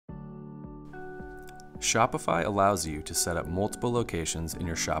Shopify allows you to set up multiple locations in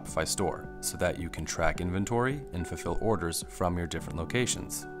your Shopify store so that you can track inventory and fulfill orders from your different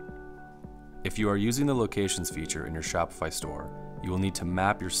locations. If you are using the locations feature in your Shopify store, you will need to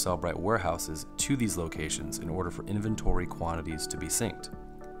map your Sellbrite warehouses to these locations in order for inventory quantities to be synced.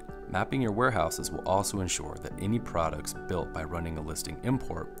 Mapping your warehouses will also ensure that any products built by running a listing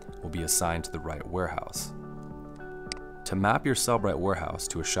import will be assigned to the right warehouse. To map your Sellbrite warehouse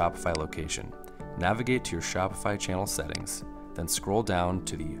to a Shopify location, navigate to your Shopify channel settings, then scroll down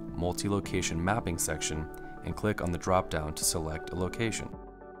to the multi-location mapping section and click on the drop-down to select a location.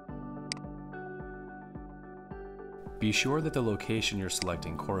 Be sure that the location you're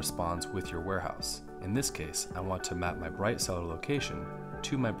selecting corresponds with your warehouse. In this case, I want to map my Bright Seller location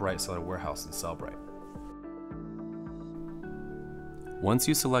to my Bright Seller warehouse in Sellbrite. Once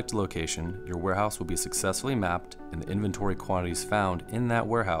you select a location, your warehouse will be successfully mapped and the inventory quantities found in that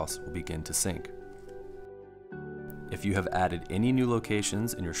warehouse will begin to sync. If you have added any new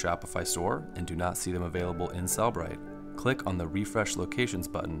locations in your Shopify store and do not see them available in Sellbrite, click on the Refresh Locations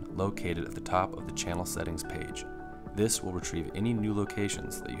button located at the top of the channel settings page. This will retrieve any new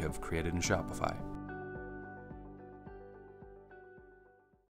locations that you have created in Shopify.